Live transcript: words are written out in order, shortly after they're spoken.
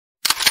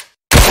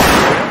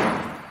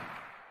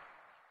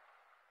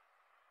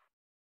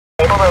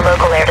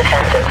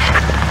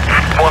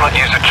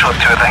a truck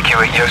to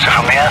evacuate Yosef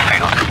from the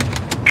airfield?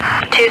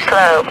 Too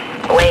slow.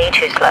 Way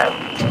too slow.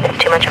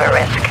 It's too much of a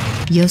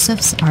risk.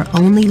 Yosef's our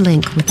only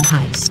link with the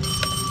heist.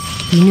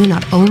 He knew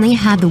not only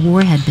had the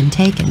warhead been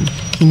taken,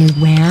 he knew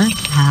where,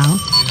 how.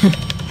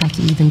 Heck,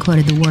 he even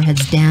quoted the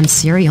warhead's damn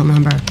serial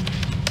number.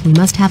 We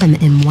must have him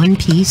in one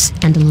piece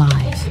and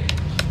alive.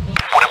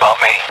 What about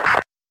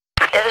me?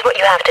 This is what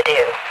you have to do.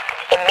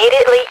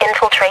 Immediately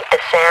infiltrate the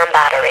SAM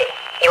battery.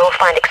 You will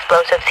find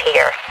explosives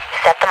here.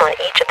 Set them on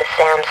each of the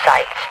SAM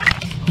sites.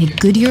 Make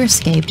good your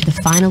escape to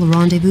the final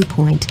rendezvous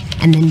point,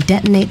 and then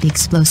detonate the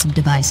explosive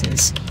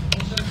devices.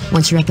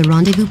 Once you're at the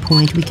rendezvous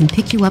point, we can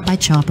pick you up by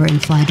chopper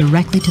and fly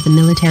directly to the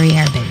military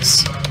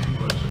airbase.